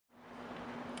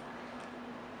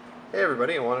Hey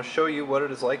everybody, I want to show you what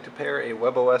it is like to pair a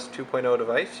webOS 2.0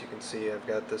 device. You can see I've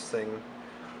got this thing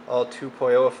all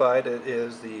 2.0ified. It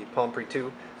is the Palm Pre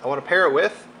 2. I want to pair it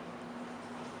with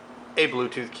a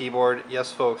Bluetooth keyboard.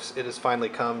 Yes folks, it has finally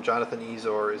come. Jonathan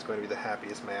Ezor is going to be the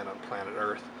happiest man on planet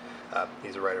Earth.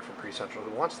 He's a writer from Pre-Central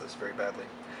who wants this very badly.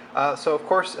 So of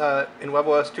course in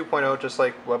webOS 2.0, just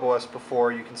like webOS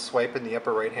before, you can swipe in the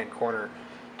upper right hand corner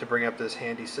to bring up this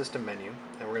handy system menu,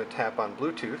 and we're going to tap on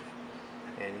Bluetooth.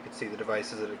 And you can see the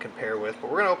devices that it can pair with.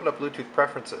 But we're going to open up Bluetooth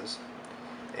preferences,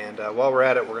 and while we're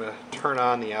at it, we're going to turn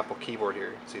on the Apple keyboard here.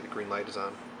 You can see the green light is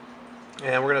on,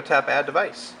 and we're going to tap Add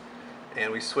Device,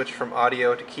 and we switch from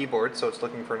audio to keyboard, so it's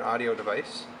looking for an audio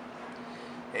device,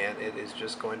 and it is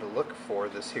just going to look for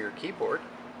this here keyboard.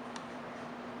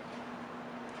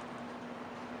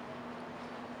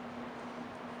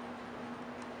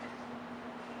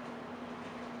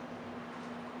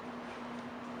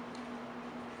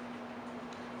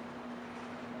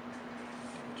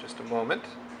 Just a moment.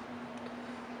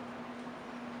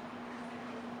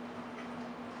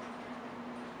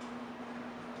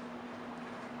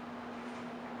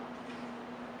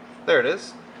 There it is.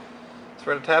 So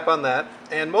we're going to tap on that.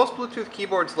 And most Bluetooth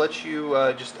keyboards let you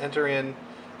just enter in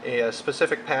a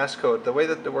specific passcode. The way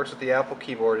that it works with the Apple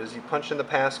keyboard is you punch in the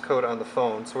passcode on the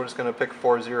phone, so we're just going to pick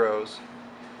 4 zeros.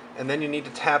 And then you need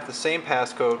to tap the same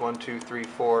passcode, 1, 2, 3,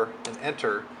 4, and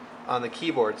enter on the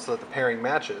keyboard so that the pairing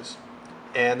matches.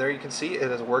 And there you can see it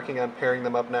is working on pairing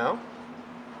them up now.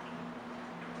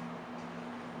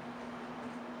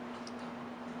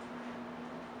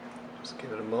 Just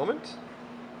give it a moment.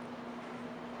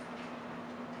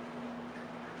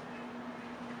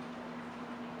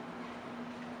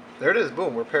 There it is,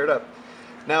 boom, we're paired up.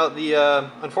 Now the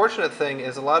unfortunate thing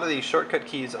is a lot of the shortcut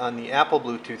keys on the Apple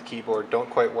Bluetooth keyboard don't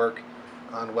quite work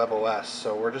on webOS,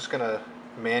 so we're just going to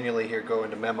manually here go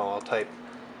into Memo. I'll type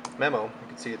Memo. You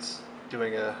can see it's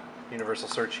doing a universal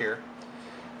search here.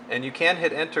 And you can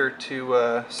hit enter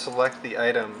to select the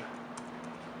item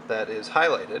that is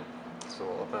highlighted. So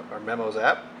we'll open up our Memos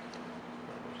app.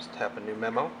 We'll just tap a new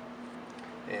memo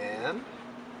and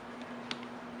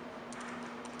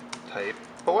type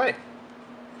away.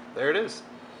 There it is.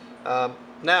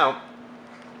 Now,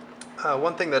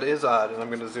 one thing that is odd, and I'm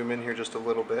going to zoom in here just a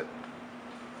little bit.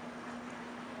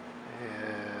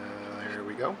 And there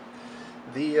we go.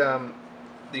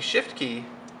 The shift key,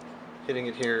 hitting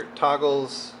it here,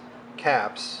 toggles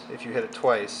caps if you hit it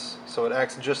twice, so it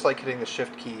acts just like hitting the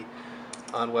shift key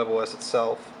on webOS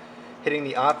itself. Hitting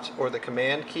the opt or the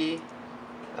command key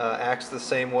acts the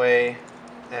same way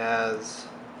as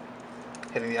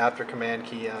hitting the opt or command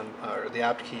key on, or the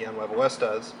opt key on webOS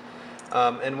does.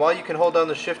 And while you can hold down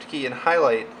the shift key and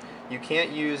highlight, you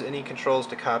can't use any controls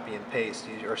to copy and paste.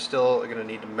 You are still going to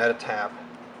need to meta tap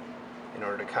in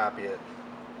order to copy it,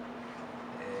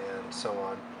 and so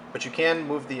on. But you can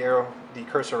move the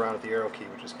cursor around with the arrow key,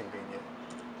 which is convenient.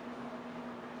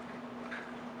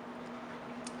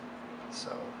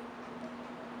 So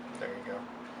there you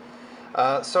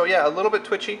go. So yeah, a little bit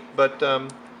twitchy, but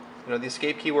you know, the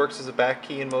escape key works as a back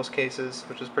key in most cases,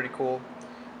 which is pretty cool.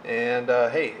 And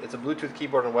hey, it's a Bluetooth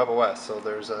keyboard on webOS, so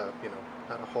there's you know,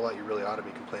 not a whole lot you really ought to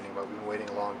be complaining about. We've been waiting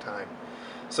a long time.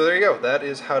 So there you go. That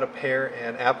is how to pair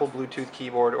an Apple Bluetooth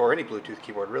keyboard, or any Bluetooth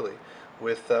keyboard really,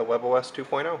 with webOS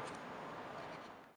 2.0.